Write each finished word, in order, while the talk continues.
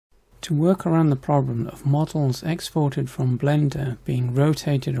To work around the problem of models exported from Blender being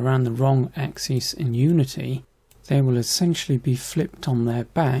rotated around the wrong axis in Unity, they will essentially be flipped on their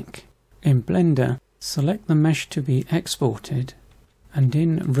back. In Blender, select the mesh to be exported, and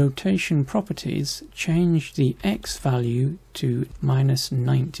in Rotation Properties, change the X value to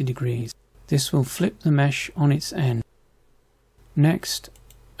 -90 degrees. This will flip the mesh on its end. Next,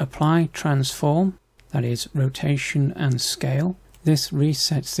 apply Transform, that is Rotation and Scale. This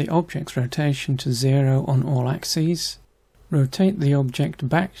resets the object's rotation to 0 on all axes. Rotate the object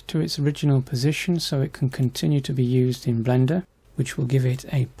back to its original position so it can continue to be used in Blender, which will give it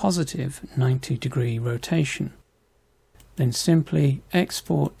a positive 90-degree rotation. Then simply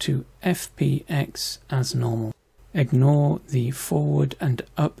export to FBX as normal. Ignore the forward and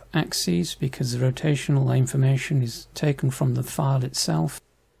up axes because the rotational information is taken from the file itself,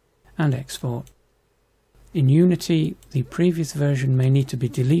 and export. In Unity, the previous version may need to be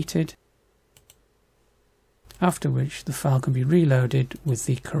deleted, after which the file can be reloaded with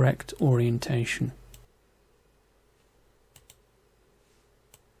the correct orientation.